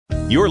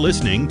You're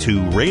listening to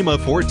Rhema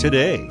for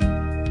Today.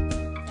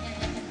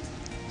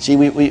 See,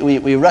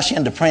 we rush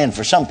into praying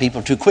for some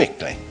people too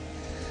quickly.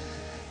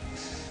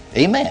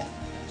 Amen.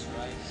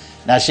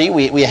 Now, see,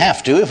 we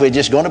have to. If we're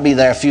just going to be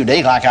there a few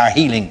days, like our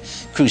healing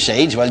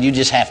crusades, well, you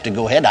just have to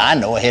go ahead. I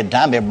know ahead of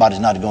time everybody's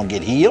not going to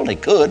get healed. They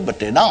could, but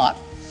they're not,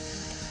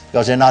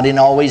 because they're not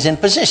always in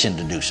position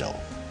to do so.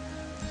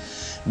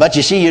 But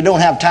you see, you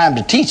don't have time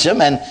to teach them,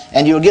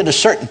 and you'll get a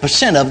certain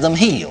percent of them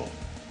healed.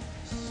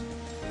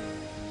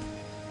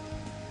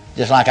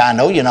 Just like I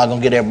know you're not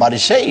going to get everybody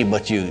saved,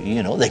 but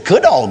you know, they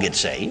could all get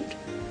saved.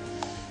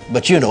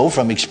 But you know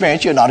from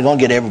experience you're not going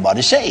to get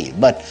everybody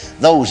saved. But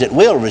those that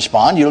will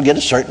respond, you'll get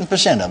a certain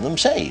percent of them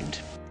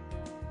saved.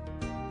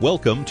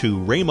 Welcome to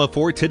Rhema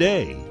for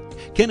Today.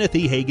 Kenneth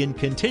E. Hagin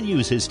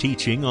continues his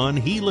teaching on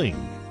healing,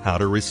 how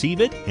to receive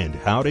it and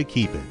how to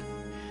keep it.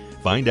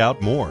 Find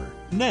out more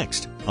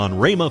next on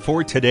Rhema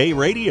for Today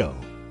Radio.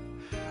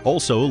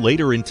 Also,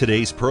 later in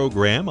today's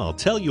program, I'll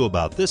tell you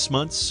about this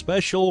month's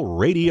special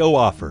radio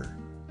offer.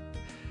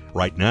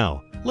 Right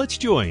now, let's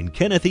join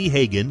Kenneth E.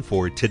 Hagin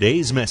for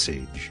today's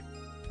message.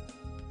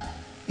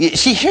 You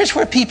see, here's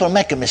where people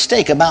make a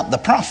mistake about the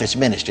prophet's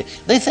ministry.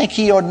 They think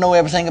he ought to know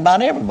everything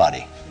about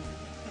everybody.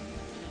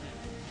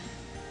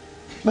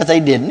 But they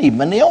didn't, even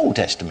in the Old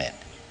Testament.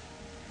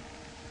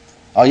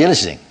 Are you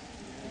listening?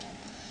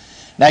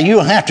 Now,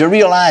 you'll have to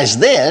realize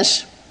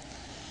this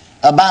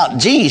about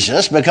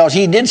Jesus, because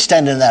he did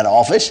stand in that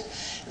office,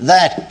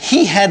 that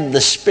he had the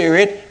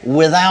Spirit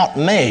without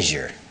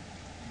measure.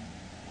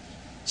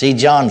 See,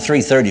 John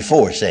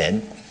 3:34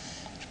 said,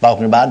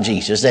 talking about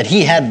Jesus, that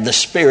he had the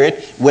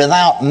Spirit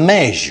without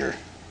measure.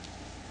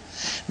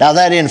 Now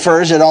that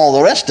infers that all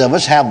the rest of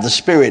us have the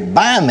Spirit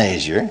by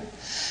measure,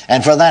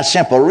 and for that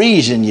simple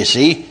reason, you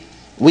see,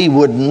 we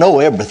wouldn't know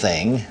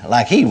everything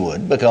like he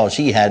would, because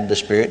he had the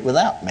Spirit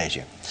without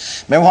measure.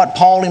 Remember what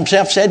Paul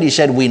himself said? He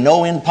said, we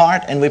know in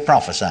part and we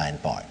prophesy in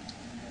part.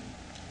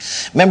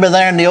 Remember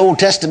there in the Old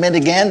Testament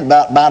again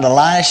about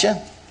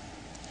Elisha?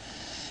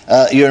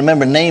 You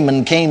remember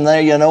Naaman came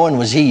there, and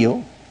was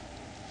healed.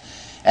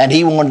 And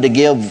he wanted to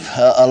give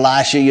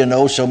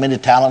Elisha, so many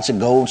talents of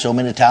gold, so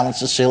many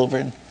talents of silver,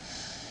 and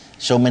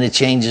so many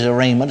changes of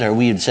raiment, or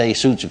we would say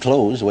suits of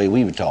clothes, the way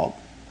we would talk.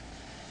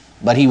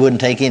 But he wouldn't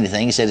take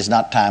anything. He said it's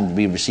not time to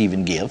be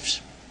receiving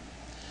gifts.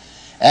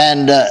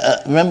 And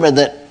remember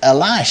that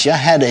Elisha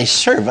had a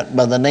servant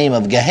by the name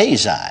of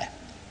Gehazi.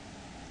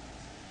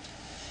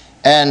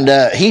 And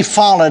he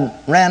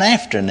ran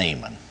after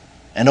Naaman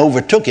and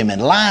overtook him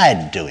and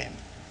lied to him.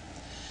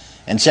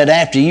 And said,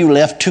 after you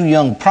left, 2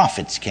 young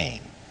prophets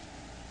came.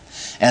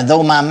 And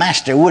though my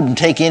master wouldn't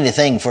take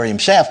anything for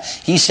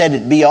himself, he said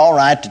it'd be all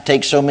right to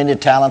take so many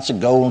talents of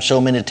gold and so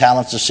many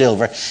talents of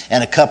silver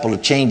and a couple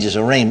of changes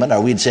of raiment,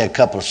 or we'd say a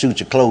couple of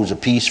suits of clothes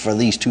apiece for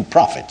these 2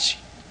 prophets.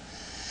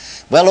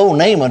 Well, old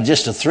Naaman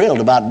just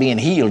thrilled about being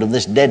healed of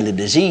this deadly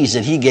disease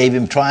that he gave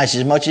him twice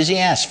as much as he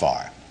asked for,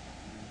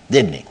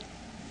 didn't he?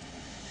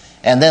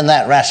 And then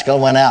that rascal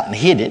went out and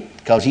hid it,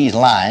 because he's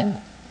lying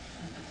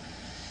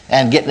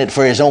and getting it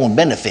for his own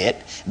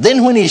benefit.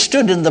 Then when he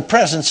stood in the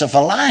presence of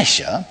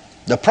Elisha,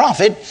 the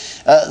prophet,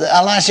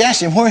 Elisha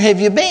asked him, where have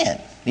you been?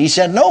 He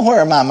said,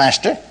 nowhere, my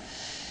master.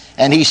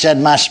 And he said,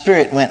 my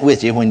spirit went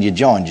with you when you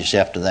joined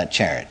yourself to that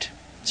chariot.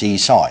 See, he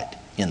saw it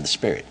in the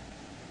spirit.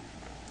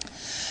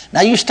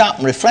 Now you stop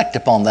and reflect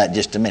upon that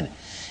just a minute.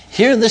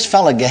 Here this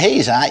fellow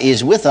Gehazi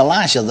is with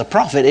Elisha the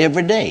prophet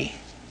every day.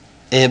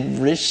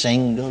 Every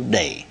single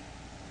day.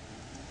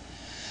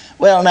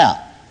 Well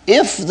now,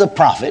 if the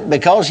prophet,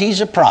 because he's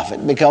a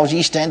prophet, because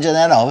he stands in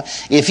that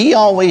office, if he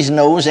always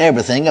knows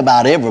everything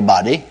about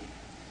everybody,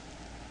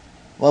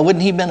 well,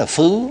 wouldn't he have been a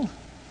fool?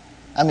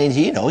 I mean,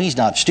 he's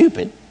not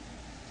stupid.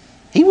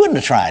 He wouldn't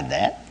have tried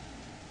that,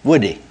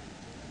 would he?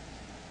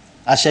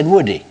 I said,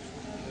 would he?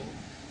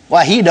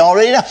 Why, he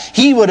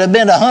would have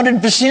been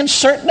 100%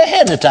 certain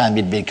ahead of time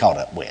he'd been caught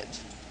up with.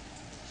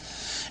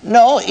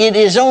 No, it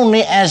is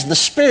only as the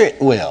Spirit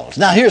wills.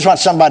 Now, here's what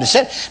somebody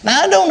said.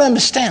 Now, I don't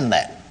understand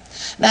that.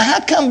 Now, how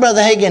come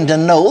Brother Hagin to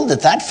know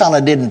that fellow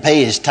didn't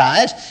pay his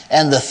tithes,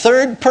 and the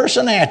 3rd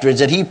person afterwards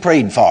that he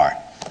prayed for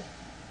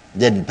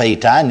didn't pay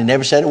tithe, and he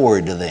never said a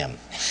word to them?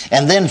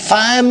 And then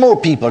 5 more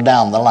people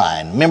down the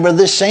line, remember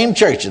this same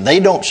church, and they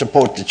don't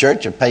support the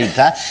church or pay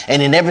tithe,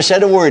 and he never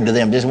said a word to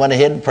them, just went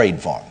ahead and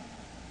prayed for them.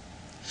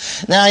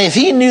 Now, if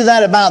he knew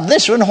that about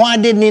this one, why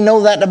didn't he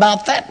know that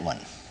about that one?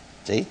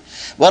 See?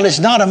 Well, it's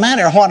not a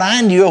matter of what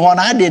I knew or what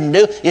I didn't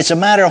do. It's a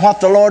matter of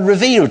what the Lord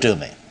revealed to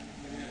me.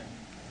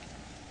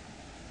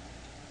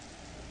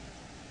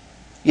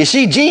 You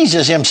see,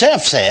 Jesus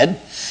himself said,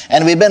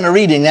 and we've been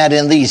reading that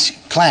in these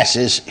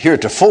classes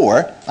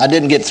heretofore. I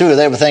didn't get through with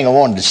everything I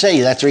wanted to say.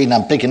 That's the reason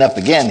I'm picking up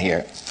again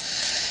here.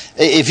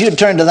 If you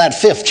turn to that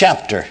 5th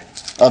chapter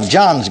of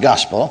John's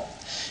Gospel,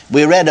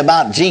 we read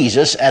about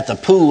Jesus at the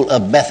pool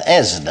of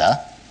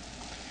Bethesda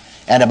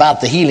and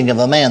about the healing of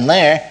a man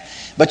there.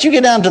 But you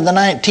get down to the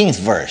 19th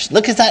verse.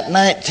 Look at that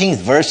 19th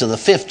verse of the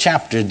 5th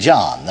chapter of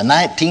John. The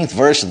 19th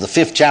verse of the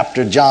 5th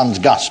chapter of John's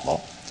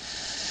Gospel.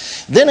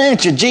 Then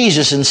answered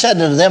Jesus and said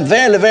unto them,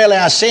 Verily, verily,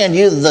 I say unto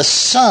you, the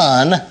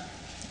Son,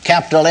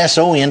 capital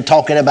S-O-N,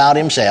 talking about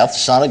himself, the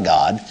Son of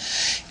God,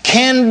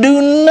 can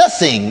do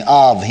nothing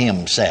of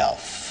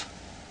himself.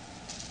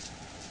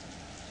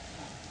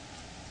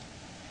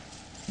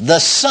 The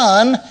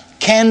Son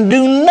can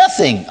do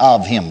nothing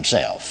of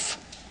himself.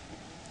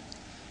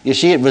 You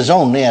see, it was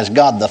only as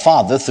God the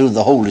Father through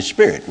the Holy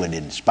Spirit would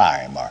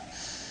inspire him or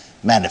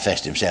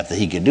manifest himself that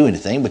he could do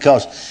anything,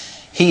 because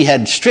he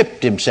had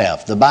stripped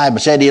himself. The Bible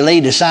said he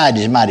laid aside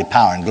his mighty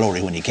power and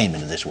glory when he came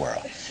into this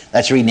world.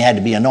 That's the reason he had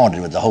to be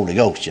anointed with the Holy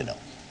Ghost, you know.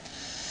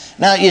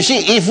 Now, you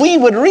see, if we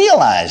would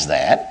realize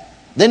that,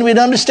 then we'd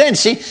understand.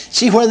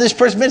 See where this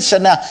person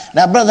said,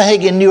 now Brother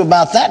Hagin knew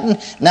about that.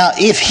 And now,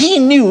 if he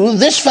knew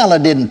this fella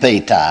didn't pay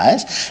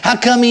tithes, how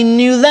come he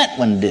knew that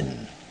one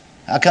didn't?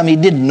 How come he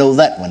didn't know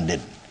that one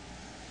didn't?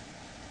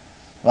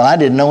 Well, I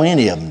didn't know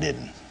any of them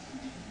didn't.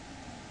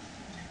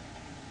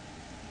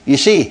 You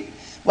see,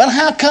 well,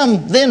 how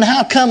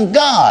come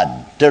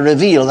God to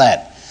reveal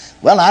that?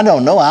 Well, I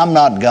don't know. I'm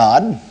not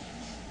God.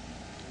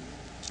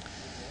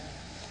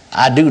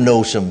 I do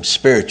know some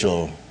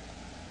spiritual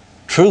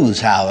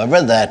truths,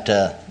 however, that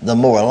the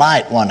more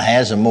light one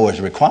has, the more is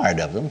required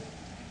of them.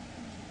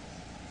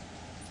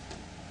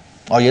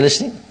 Are you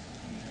listening?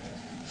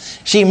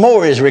 See,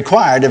 more is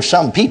required of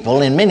some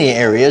people in many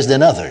areas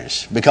than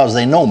others because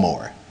they know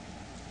more.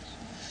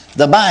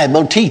 The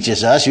Bible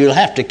teaches us, you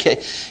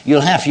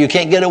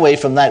can't get away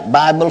from that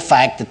Bible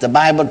fact that the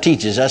Bible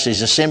teaches us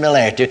is a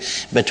similarity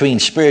between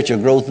spiritual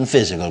growth and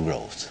physical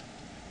growth.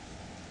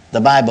 The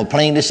Bible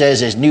plainly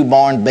says, as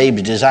newborn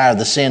babes desire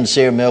the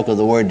sincere milk of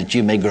the word that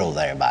you may grow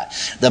thereby.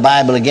 The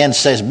Bible again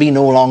says, be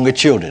no longer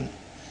children.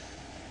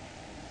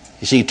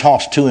 You see,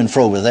 tossed to and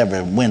fro with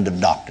every wind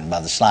of doctrine by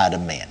the sleight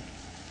of men.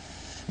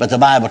 But the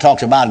Bible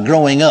talks about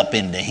growing up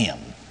into him.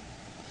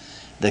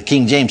 The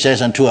King James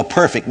says, unto a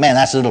perfect man.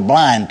 That's a little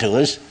blind to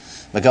us,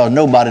 because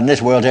nobody in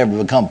this world has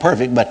ever become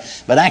perfect. But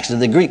actually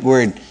the Greek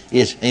word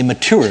is a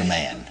mature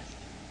man.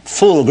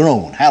 Full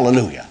grown.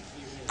 Hallelujah.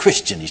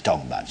 Christian he's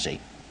talking about,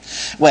 see.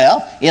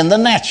 Well, in the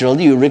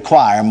natural, you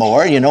require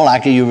more. You know,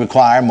 like you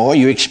require more,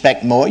 you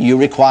expect more. You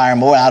require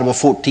more out of a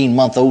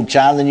 14-month-old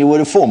child than you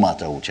would a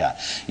 4-month-old child.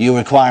 You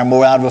require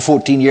more out of a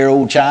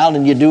 14-year-old child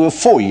than you do a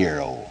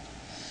 4-year-old.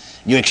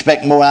 You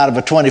expect more out of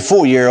a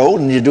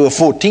 24-year-old than you do a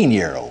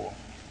 14-year-old.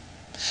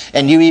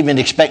 And you even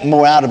expect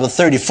more out of a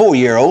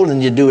 34-year-old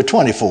than you do a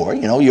 24.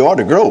 You know, you ought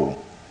to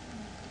grow.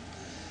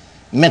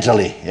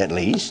 Mentally, at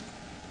least.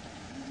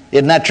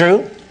 Isn't that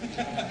true?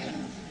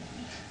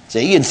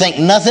 See, you'd think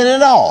nothing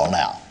at all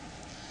now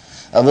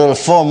of a little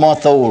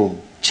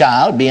 4-month-old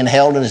child being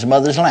held in his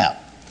mother's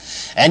lap.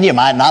 And you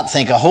might not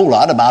think a whole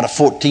lot about a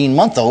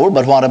 14-month-old,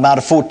 but what about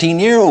a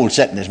 14-year-old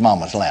sitting in his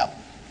mama's lap,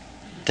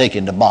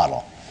 taking the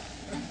bottle?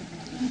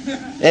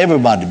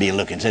 Everybody would be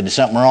looking and said, there's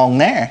something wrong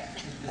there.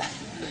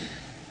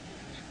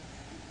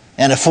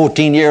 And a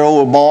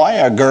 14-year-old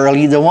boy or girl,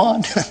 either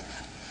one.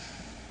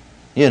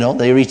 You know,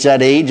 they reach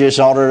that age, they're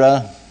sort of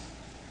a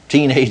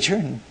teenager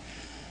and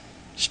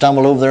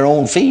stumble over their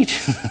own feet.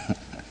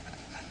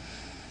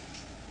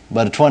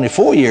 But a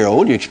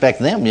 24-year-old, you expect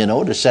them, you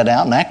know, to sit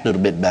down and act a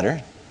little bit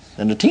better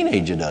than a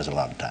teenager does a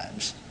lot of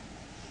times.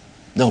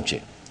 Don't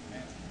you?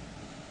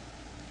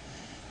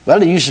 Well,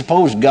 do you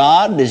suppose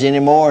God is any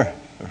more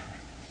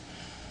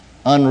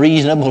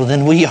unreasonable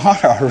than we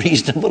are, or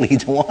reasonable,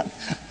 either one?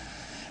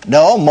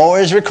 No, more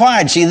is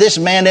required. See, this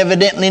man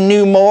evidently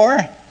knew more,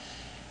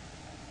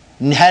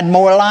 had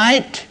more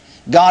light.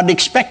 God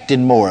expected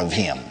more of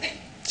him.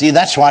 See,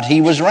 that's what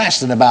he was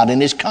wrestling about in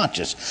his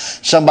conscience.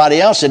 Somebody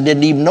else that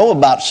didn't even know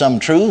about some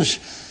truths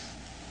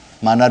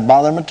might not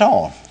bother him at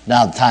all.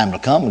 Now the time will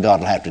come and God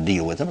will have to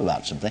deal with him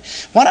about something.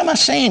 What am I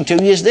saying to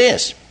you is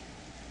this.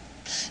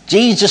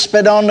 Jesus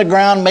spit on the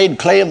ground, made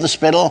clay of the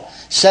spittle,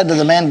 said to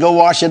the man, go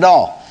wash it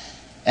off,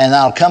 and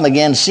I'll come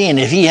again seeing.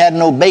 If he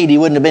hadn't obeyed, he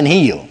wouldn't have been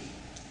healed.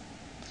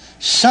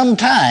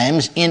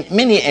 Sometimes, in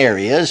many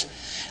areas,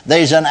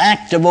 there's an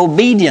act of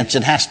obedience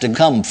that has to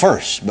come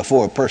first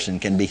before a person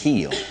can be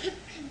healed.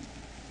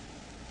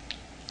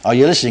 Are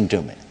you listening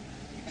to me?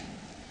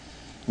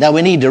 Now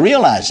we need to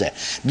realize that.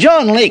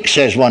 John Lake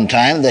says one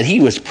time that he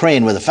was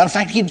praying with a fellow. In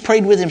fact, he'd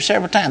prayed with him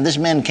several times. This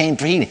man came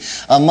for healing.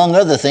 Among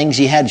other things,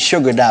 he had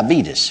sugar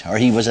diabetes, or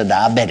he was a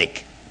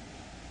diabetic.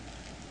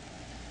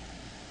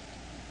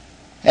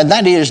 And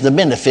that is the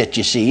benefit,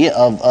 you see,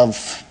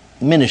 of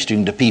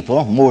ministering to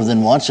people more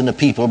than once, and the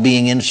people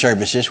being in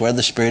services where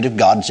the Spirit of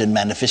God is in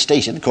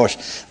manifestation. Of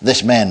course,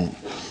 this man,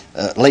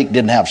 Lake,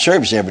 didn't have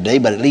service every day,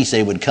 but at least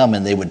they would come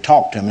and they would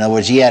talk to him. In other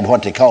words, he had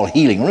what they call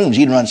healing rooms.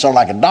 He'd run sort of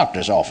like a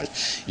doctor's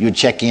office. You would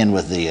check in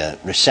with the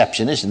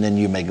receptionist, and then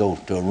you may go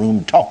to a room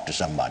and talk to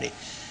somebody.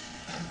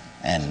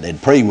 And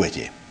they'd pray with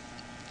you.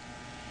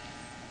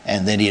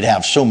 And then he'd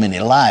have so many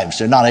lives.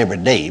 They're not every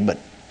day, but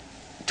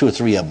 2 or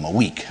 3 of them a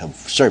week of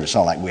service,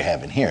 not like we're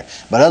having here.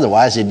 But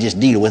otherwise, they'd just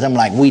deal with them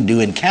like we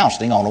do in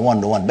counseling on a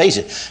one-to-one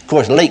basis. Of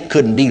course, Lake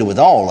couldn't deal with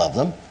all of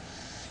them.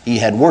 He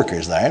had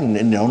workers there,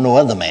 and no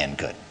other man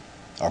could,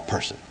 or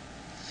person.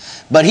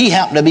 But he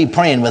happened to be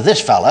praying with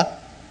this fella,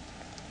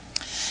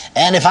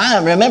 And if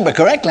I remember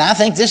correctly, I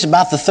think this is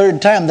about the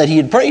third time that he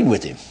had prayed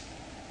with him.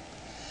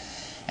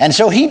 And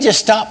so he just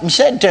stopped and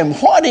said to him,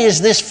 what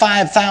is this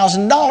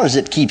 $5,000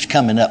 that keeps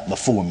coming up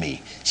before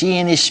me? See,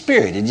 in his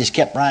spirit, it just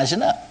kept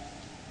rising up.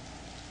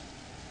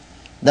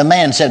 The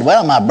man said,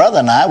 well, my brother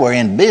and I were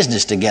in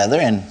business together,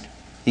 and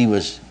he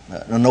was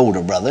an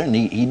older brother, and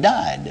he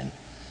died.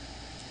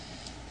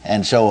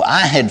 And so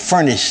I had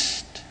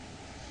furnished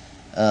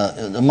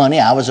the money.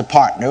 I was a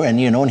partner, and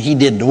he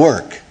did the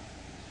work.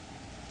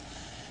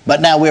 But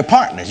now we're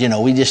partners,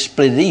 we just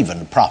split it even,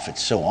 the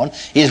profits, so on.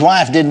 His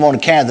wife didn't want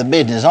to carry the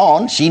business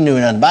on. She knew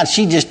nothing about it.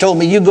 She just told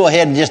me, you go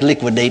ahead and just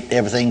liquidate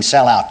everything,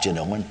 sell out,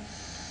 And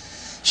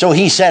so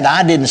he said,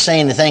 I didn't say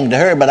anything to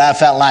her, but I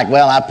felt like,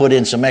 well, I put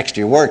in some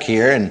extra work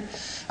here, and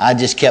I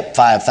just kept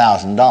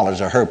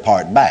 $5,000 of her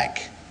part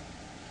back.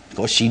 Of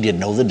course, she didn't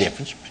know the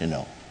difference, And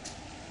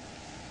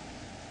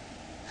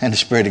the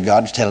Spirit of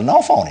God was telling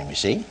off on him, you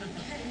see.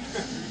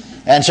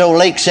 And so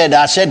Lake said,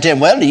 I said to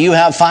him, well, do you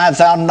have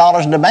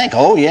 $5,000 in the bank?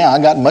 Oh, yeah,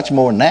 I got much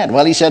more than that.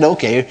 Well, he said,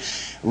 okay,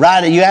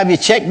 you have your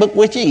checkbook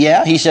with you?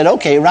 Yeah. He said,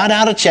 okay, write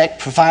out a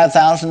check for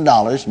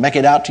 $5,000, make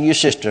it out to your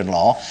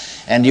sister-in-law,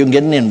 and you can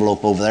get an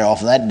envelope over there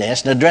off of that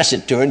desk and address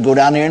it to her and go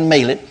down there and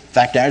mail it. In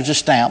fact, there's a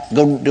stamp.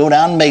 Go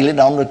down and mail it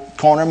on the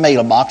corner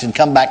mailbox and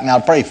come back and I'll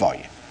pray for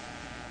you.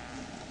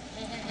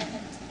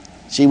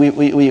 See,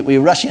 we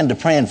rush into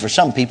praying for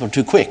some people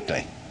too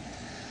quickly.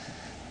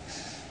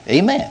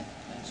 Amen.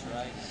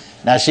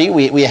 Now, see,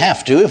 we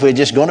have to. If we're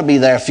just going to be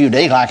there a few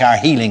days, like our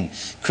healing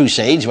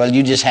crusades, well,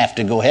 you just have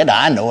to go ahead.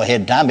 I know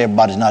ahead of time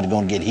everybody's not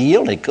going to get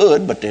healed. They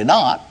could, but they're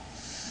not,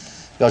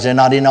 because they're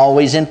not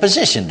always in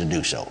position to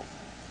do so.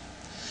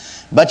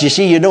 But you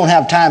see, you don't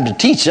have time to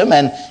teach them,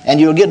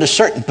 and you'll get a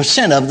certain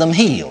percent of them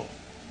healed.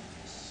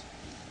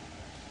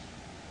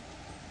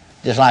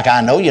 Just like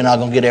I know you're not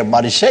going to get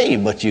everybody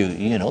saved, but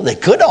they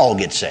could all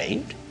get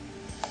saved.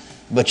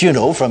 But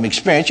from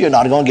experience, you're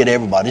not going to get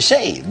everybody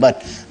saved.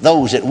 But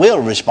those that will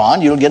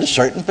respond, you'll get a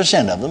certain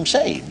percent of them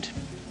saved.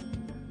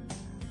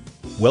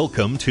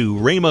 Welcome to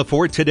Rhema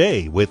for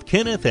Today with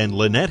Kenneth and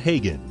Lynette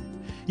Hagin.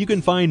 You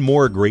can find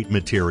more great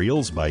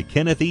materials by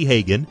Kenneth E.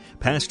 Hagin,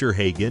 Pastor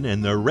Hagin,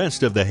 and the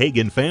rest of the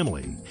Hagin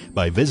family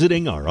by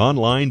visiting our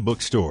online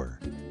bookstore.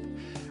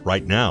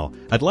 Right now,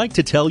 I'd like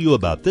to tell you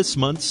about this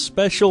month's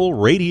special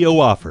radio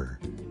offer.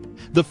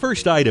 The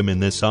first item in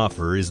this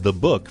offer is the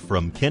book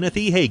from Kenneth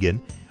E.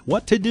 Hagin,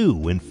 What to Do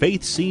When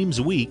Faith Seems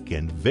Weak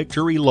and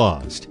Victory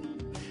Lost.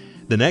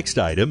 The next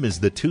item is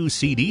the 2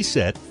 CD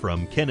set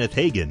from Kenneth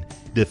Hagin,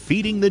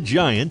 Defeating the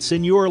Giants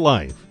in Your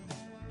Life.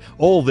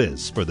 All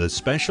this for the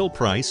special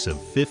price of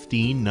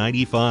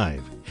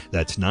 $15.95.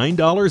 That's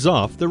 $9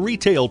 off the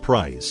retail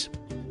price.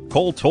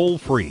 Call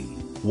toll-free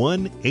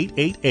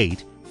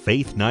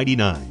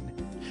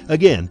 1-888-FAITH-99.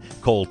 Again,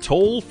 call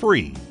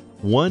toll-free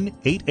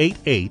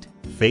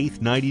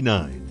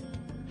 1-888-FAITH-99.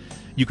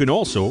 You can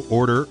also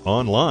order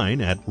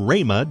online at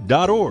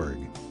rhema.org.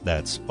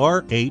 That's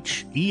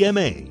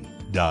RHEMA.org.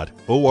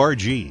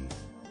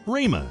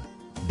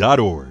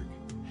 rhema.org.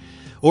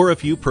 Or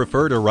if you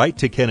prefer to write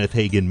to Kenneth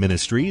Hagin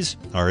Ministries,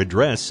 our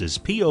address is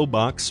P.O.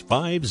 Box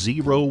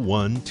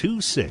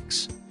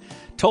 50126,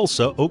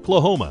 Tulsa,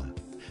 Oklahoma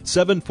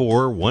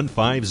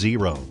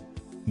 74150.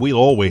 We'll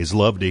always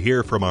love to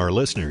hear from our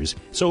listeners,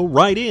 so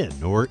write in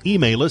or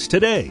email us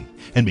today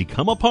and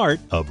become a part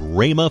of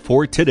Rhema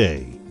for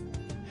Today.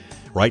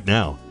 Right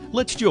now,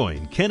 let's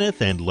join Kenneth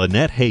and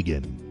Lynette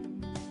Hagin.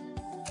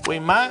 We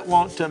might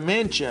want to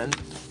mention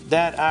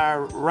that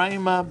our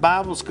Rhema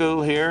Bible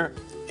School here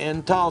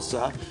in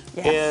Tulsa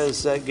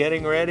is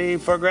getting ready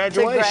for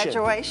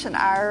graduation.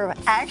 Our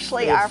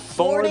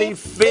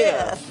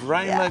 45th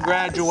Rhema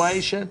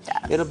graduation.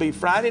 Yes. It'll be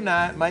Friday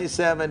night, May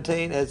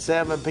 17 at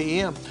 7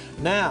 p.m.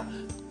 Now,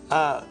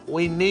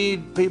 we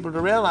need people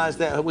to realize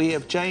that we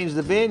have changed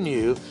the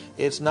venue.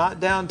 It's not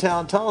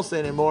downtown Tulsa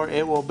anymore.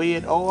 It will be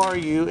at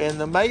ORU in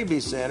the Mabee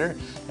Center,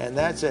 and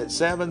that's at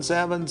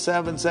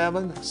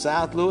 7777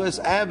 South Lewis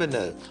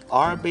Avenue,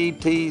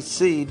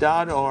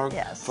 rbtc.org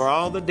for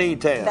all the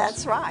details.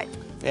 That's right.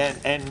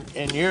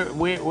 And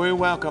we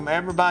welcome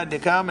everybody to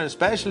come, and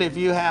especially if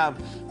you have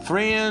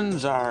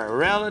friends or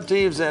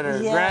relatives that are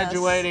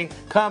graduating,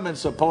 come and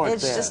support them.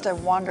 It's just a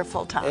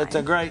wonderful time. It's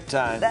a great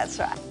time. That's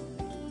right.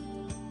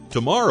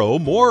 Tomorrow,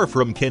 more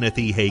from Kenneth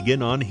E.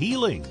 Hagin on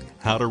healing,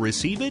 how to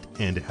receive it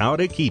and how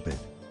to keep it.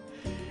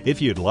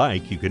 If you'd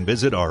like, you can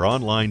visit our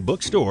online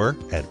bookstore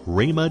at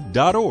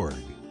rhema.org.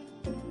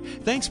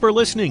 Thanks for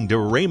listening to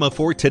Rhema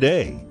for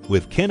Today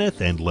with Kenneth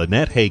and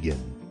Lynette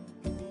Hagin.